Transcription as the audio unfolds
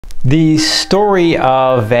The story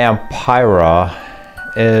of Vampira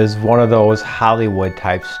is one of those Hollywood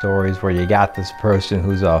type stories where you got this person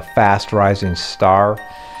who's a fast rising star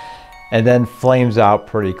and then flames out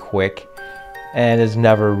pretty quick and is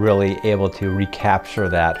never really able to recapture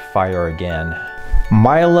that fire again.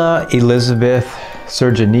 Mila Elizabeth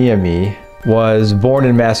Surjaniemi was born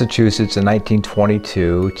in Massachusetts in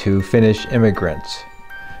 1922 to Finnish immigrants.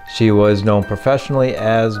 She was known professionally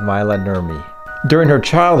as Mila Nurmi. During her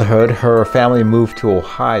childhood, her family moved to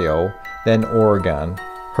Ohio, then Oregon.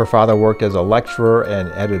 Her father worked as a lecturer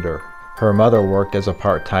and editor. Her mother worked as a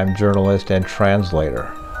part-time journalist and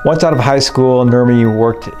translator. Once out of high school, Nurmi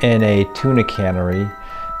worked in a tuna cannery,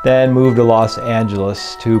 then moved to Los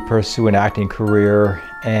Angeles to pursue an acting career,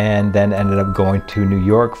 and then ended up going to New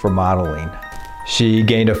York for modeling. She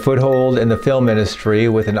gained a foothold in the film industry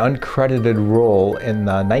with an uncredited role in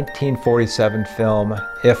the 1947 film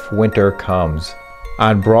If Winter Comes.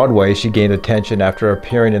 On Broadway, she gained attention after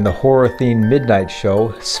appearing in the horror-themed midnight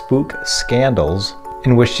show Spook Scandals,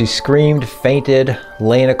 in which she screamed, fainted,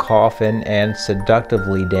 lay in a coffin, and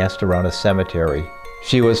seductively danced around a cemetery.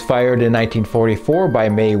 She was fired in 1944 by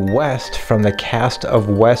Mae West from the cast of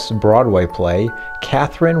West's Broadway play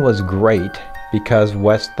Catherine Was Great, because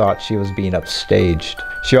West thought she was being upstaged.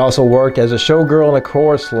 She also worked as a showgirl in a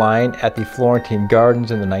chorus line at the Florentine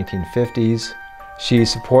Gardens in the 1950s. She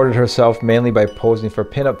supported herself mainly by posing for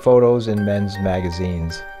pinup photos in men's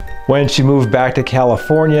magazines. When she moved back to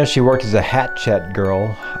California, she worked as a hatchet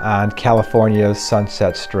girl on California's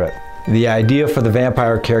Sunset Strip. The idea for the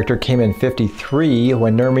vampire character came in '53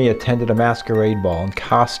 when Nurmi attended a masquerade ball in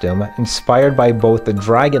costume inspired by both the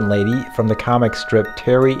Dragon Lady from the comic strip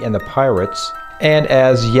Terry and the Pirates and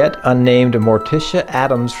as yet unnamed Morticia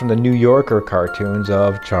Addams from the New Yorker cartoons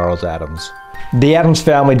of Charles Addams. The Addams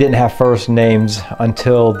family didn't have first names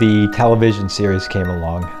until the television series came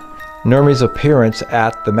along. Nurmi's appearance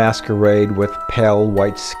at the masquerade with pale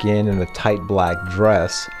white skin and a tight black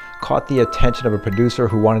dress caught the attention of a producer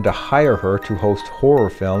who wanted to hire her to host horror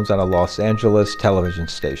films on a Los Angeles television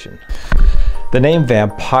station. The name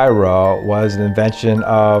Vampira was an invention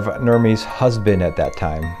of Nurmi's husband at that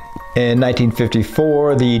time. In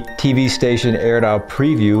 1954, the TV station aired a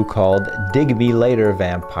preview called Dig Me Later,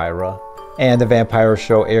 Vampira, and the Vampira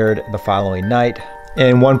show aired the following night.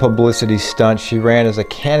 In one publicity stunt, she ran as a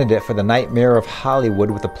candidate for the Nightmare of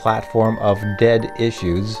Hollywood with a platform of dead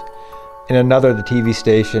issues. In another, the TV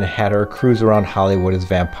station had her cruise around Hollywood as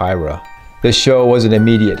Vampira. The show was an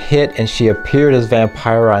immediate hit, and she appeared as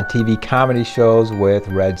Vampira on TV comedy shows with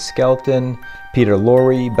Red Skelton, Peter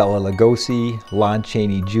Lorre, Bela Lugosi, Lon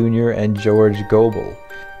Chaney Jr., and George Gobel.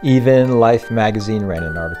 Even Life magazine ran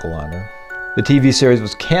an article on her. The TV series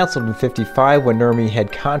was canceled in '55 when Nurmi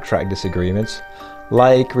had contract disagreements,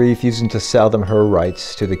 like refusing to sell them her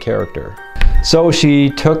rights to the character. So she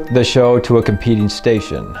took the show to a competing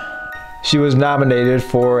station. She was nominated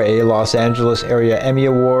for a Los Angeles Area Emmy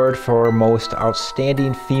Award for Most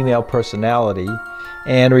Outstanding Female Personality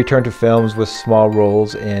and returned to films with small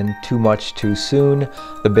roles in Too Much Too Soon,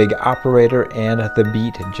 The Big Operator, and The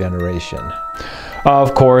Beat Generation.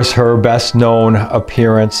 Of course, her best-known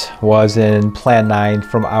appearance was in Plan 9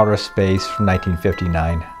 from Outer Space from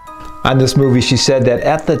 1959. On this movie, she said that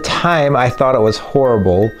at the time I thought it was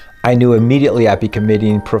horrible. I knew immediately I'd be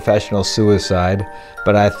committing professional suicide,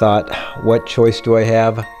 but I thought, what choice do I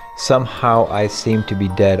have? Somehow I seem to be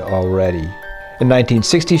dead already. In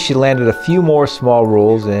 1960, she landed a few more small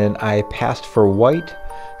roles in I Passed for White,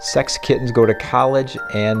 Sex Kittens Go to College,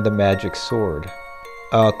 and The Magic Sword.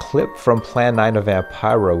 A clip from Plan 9 of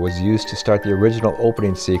Vampira was used to start the original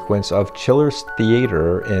opening sequence of Childers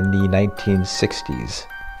Theater in the 1960s.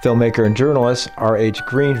 Filmmaker and journalist R.H.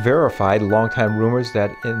 Green verified longtime rumors that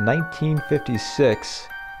in 1956,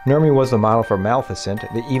 Nurmi was the model for Maleficent,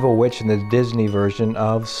 the evil witch in the Disney version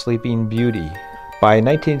of Sleeping Beauty. By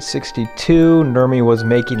 1962, Nurmi was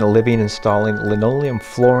making a living installing linoleum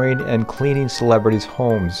flooring and cleaning celebrities'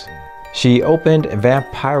 homes. She opened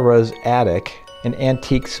Vampira's Attic, an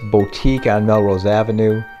antiques boutique on Melrose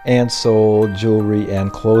Avenue, and sold jewelry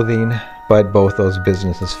and clothing, but both those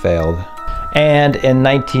businesses failed. And in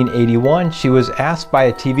 1981, she was asked by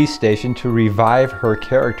a TV station to revive her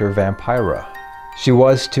character Vampira. She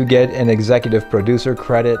was to get an executive producer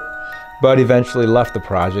credit, but eventually left the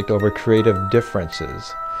project over creative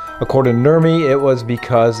differences. According to Nurmi, it was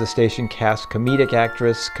because the station cast comedic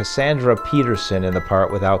actress Cassandra Peterson in the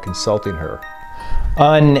part without consulting her.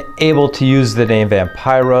 Unable to use the name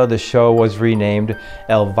Vampira, the show was renamed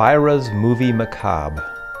Elvira's Movie Macabre,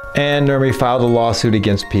 and Nurmi filed a lawsuit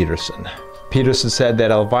against Peterson. Peterson said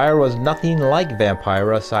that Elvira was nothing like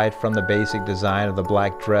Vampira aside from the basic design of the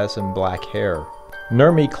black dress and black hair.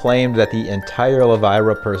 Nurmi claimed that the entire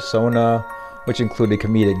Elvira persona, which included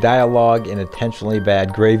comedic dialogue and intentionally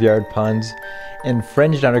bad graveyard puns,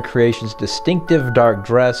 infringed on her creation's distinctive dark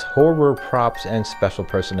dress, horror props, and special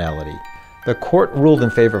personality. The court ruled in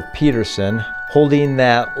favor of Peterson, holding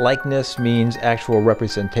that likeness means actual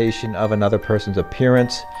representation of another person's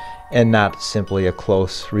appearance and not simply a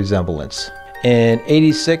close resemblance. In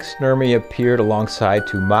 '86, Nurmi appeared alongside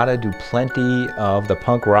Tumata Duplanty of the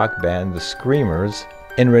punk rock band The Screamers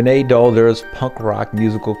in Renee Dulder's punk rock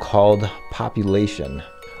musical called Population.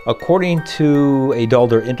 According to a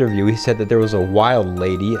Dulder interview, he said that there was a wild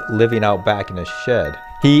lady living out back in a shed.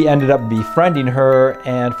 He ended up befriending her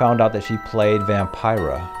and found out that she played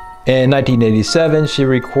Vampira. In 1987, she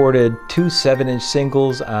recorded 2 7-inch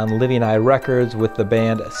singles on Living Eye Records with the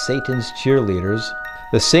band Satan's Cheerleaders.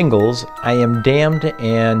 The singles, I Am Damned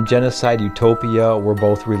and Genocide Utopia, were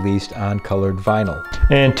both released on colored vinyl.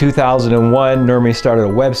 In 2001, Nurmi started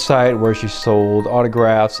a website where she sold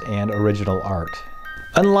autographs and original art.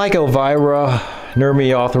 Unlike Elvira,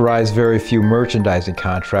 Nurmi authorized very few merchandising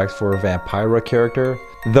contracts for a Vampira character,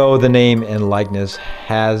 though the name and likeness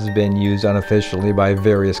has been used unofficially by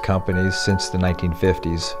various companies since the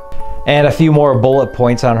 1950s. And a few more bullet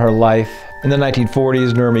points on her life. In the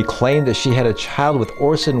 1940s, Nurmi claimed that she had a child with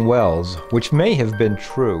Orson Welles, which may have been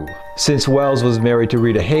true. Since Welles was married to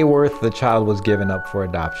Rita Hayworth, the child was given up for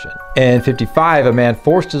adoption. In '55, a man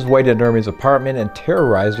forced his way to Nurmi's apartment and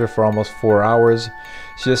terrorized her for almost 4 hours.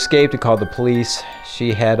 She escaped and called the police.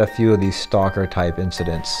 She had a few of these stalker-type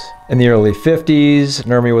incidents. In the early '50s,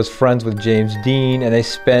 Nurmi was friends with James Dean, and they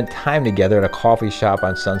spent time together at a coffee shop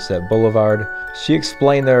on Sunset Boulevard. She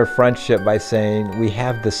explained their friendship by saying, "We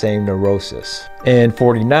have the same neurosis." In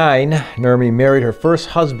 '49, Nurmi married her first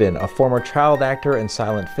husband, a former child actor in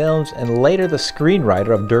silent films, and later the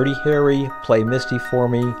screenwriter of Dirty Harry, Play Misty for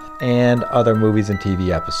Me, and other movies and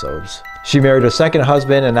TV episodes. She married her second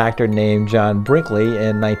husband, an actor named John Brinkley,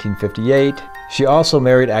 in 1958. She also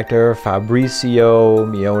married actor Fabrizio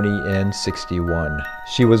Mioni in '61.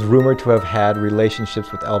 She was rumored to have had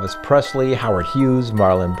relationships with Elvis Presley, Howard Hughes,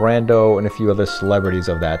 Marlon Brando, and a few other celebrities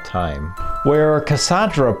of that time. Where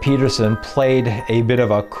Cassandra Peterson played a bit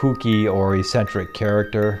of a kooky or eccentric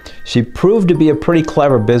character, she proved to be a pretty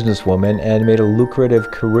clever businesswoman and made a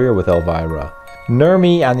lucrative career with Elvira.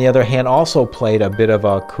 Nurmi, on the other hand, also played a bit of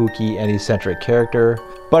a kooky and eccentric character,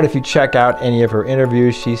 but if you check out any of her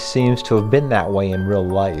interviews, she seems to have been that way in real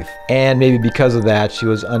life. And maybe because of that, she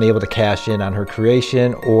was unable to cash in on her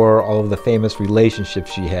creation or all of the famous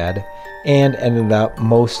relationships she had, and ended up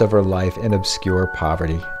most of her life in obscure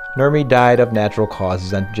poverty. Nurmi died of natural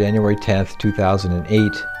causes on January 10th,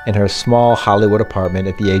 2008, in her small Hollywood apartment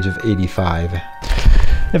at the age of 85.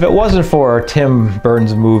 If it wasn't for Tim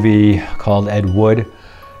Burton's movie called Ed Wood,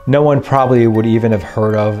 no one probably would even have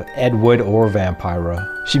heard of Ed Wood or Vampira.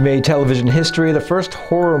 She made television history, the first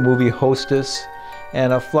horror movie hostess,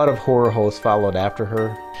 and a flood of horror hosts followed after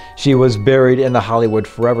her. She was buried in the Hollywood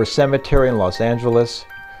Forever Cemetery in Los Angeles.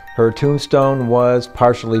 Her tombstone was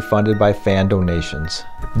partially funded by fan donations.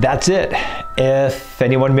 That's it. If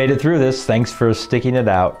anyone made it through this, thanks for sticking it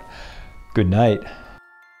out. Good night.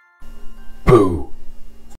 Boo.